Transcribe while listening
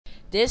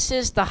This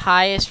is the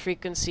highest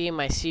frequency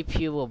my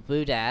CPU will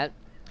boot at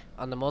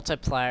on the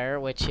multiplier,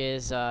 which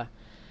is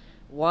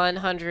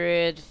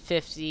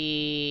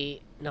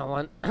 150. No,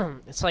 one.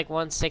 It's like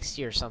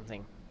 160 or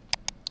something.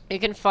 You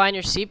can find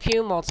your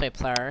CPU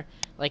multiplier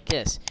like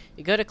this.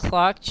 You go to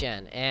clock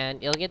gen,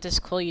 and you'll get this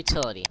cool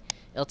utility.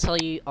 It'll tell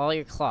you all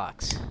your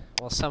clocks.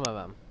 Well, some of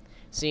them.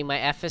 See my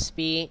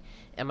FSB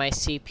and my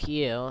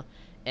CPU,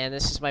 and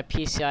this is my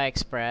PCI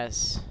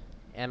Express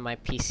and my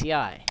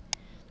PCI.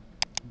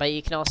 But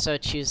you can also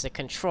choose the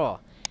control.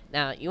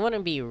 Now, you want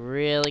to be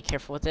really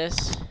careful with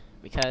this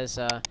because,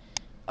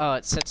 oh,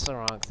 it sets the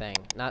wrong thing.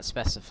 Not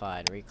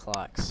specified. Read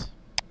clocks.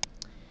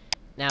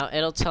 Now,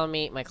 it'll tell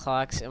me my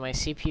clocks, and my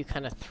CPU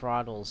kind of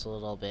throttles a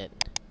little bit.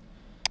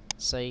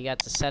 So you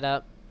got the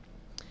setup.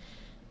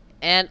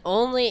 And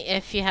only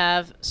if you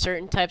have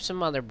certain types of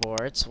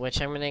motherboards,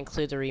 which I'm going to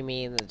include the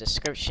README in the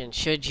description,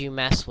 should you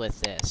mess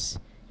with this.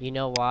 You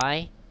know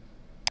why?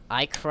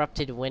 I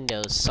corrupted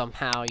Windows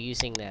somehow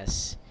using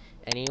this.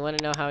 And you want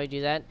to know how I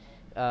do that?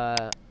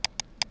 I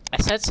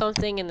set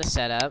something in the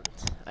setup.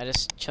 I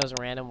just chose a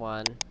random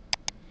one.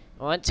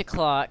 I went to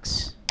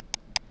clocks.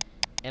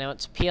 And I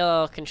went to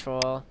PLL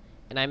control.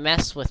 And I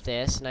messed with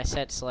this. And I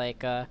set to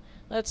like,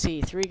 let's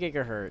see, 3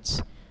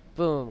 gigahertz.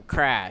 Boom,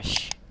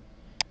 crash.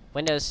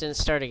 Windows didn't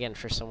start again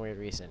for some weird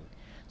reason.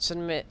 So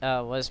it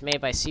was made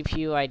by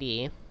CPU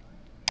ID.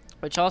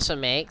 Which also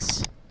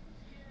makes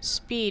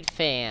Speed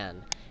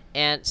Fan.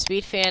 And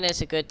Speed Fan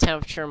is a good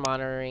temperature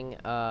monitoring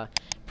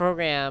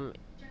program.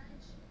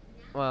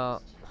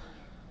 Well,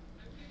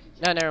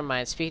 no, never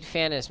mind. Speed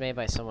Fan is made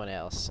by someone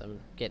else.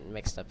 I'm getting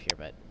mixed up here,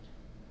 but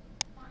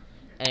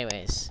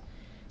anyways.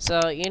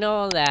 So you know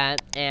all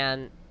that,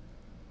 and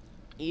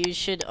you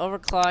should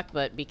overclock,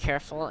 but be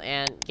careful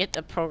and get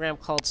a program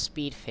called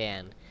Speed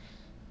Fan.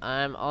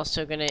 I'm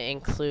also going to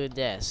include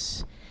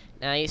this.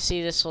 Now you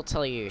see this will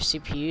tell you your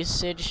CPU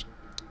usage,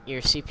 your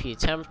CPU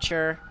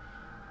temperature.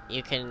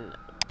 You can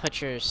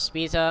put your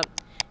speeds up.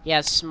 You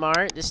have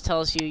smart. This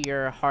tells you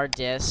your hard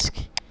disk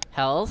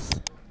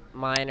health.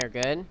 Mine are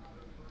good.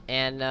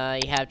 And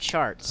you have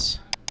charts.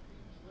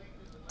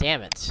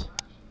 Damn it.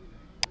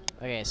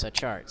 Okay, so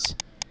charts.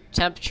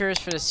 Temperatures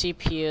for the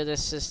CPU.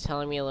 This is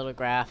telling me a little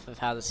graph of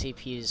how the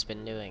CPU's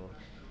been doing.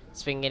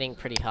 It's been getting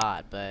pretty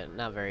hot, but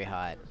not very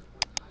hot.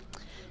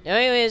 Now,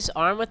 anyways,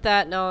 armed with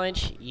that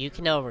knowledge, you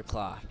can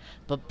overclock.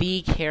 But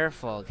be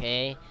careful,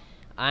 okay?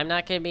 I'm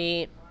not going to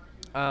be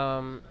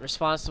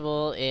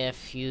responsible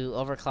if you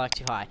overclock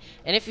too high.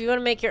 And if you want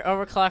to make your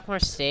overclock more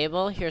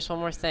stable, here's one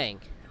more thing.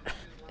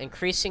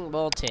 Increasing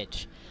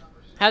voltage.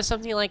 Have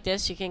something like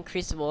this, you can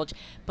increase the voltage,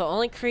 but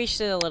only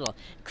increase it a little.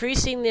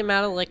 Increasing the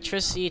amount of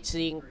electricity to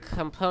the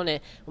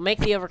component will make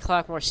the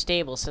overclock more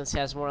stable since it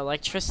has more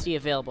electricity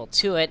available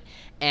to it,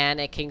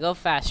 and it can go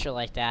faster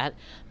like that.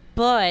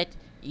 But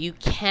you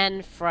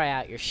can fry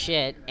out your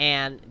shit,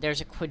 and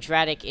there's a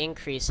quadratic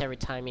increase every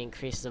time you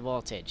increase the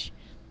voltage.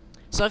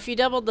 So if you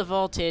doubled the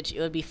voltage, it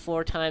would be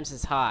 4 times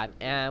as hot,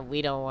 and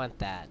we don't want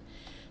that.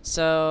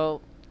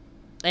 So,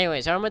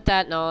 anyways, armed with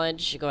that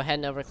knowledge, you go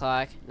ahead and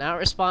overclock. Not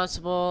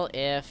responsible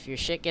if your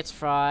shit gets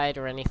fried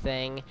or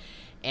anything.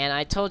 And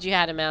I told you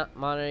how to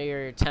monitor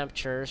your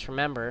temperatures,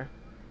 remember.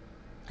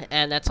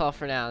 And that's all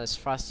for now. This is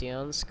Frosty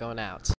Owens going out.